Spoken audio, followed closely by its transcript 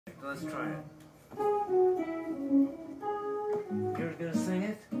Let's try it. You're gonna sing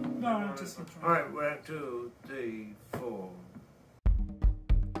it? No, I'm just gonna try. Alright, 1, 2, 3, 4.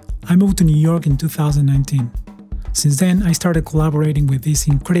 I moved to New York in 2019. Since then, I started collaborating with these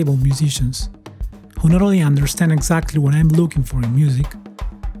incredible musicians, who not only understand exactly what I'm looking for in music,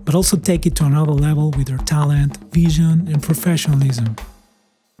 but also take it to another level with their talent, vision, and professionalism.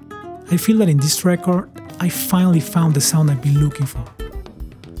 I feel that in this record, I finally found the sound I've been looking for.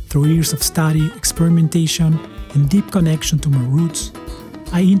 Through years of study, experimentation, and deep connection to my roots,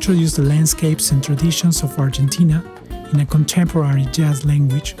 I introduced the landscapes and traditions of Argentina in a contemporary jazz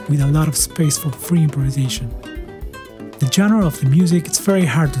language with a lot of space for free improvisation. The genre of the music is very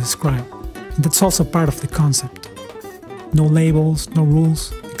hard to describe, and that's also part of the concept. No labels, no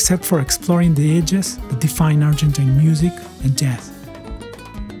rules, except for exploring the edges that define Argentine music and jazz.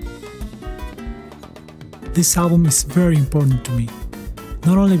 This album is very important to me,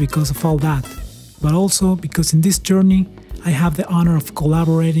 not only because of all that, but also because in this journey I have the honor of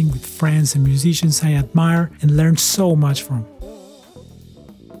collaborating with friends and musicians I admire and learn so much from.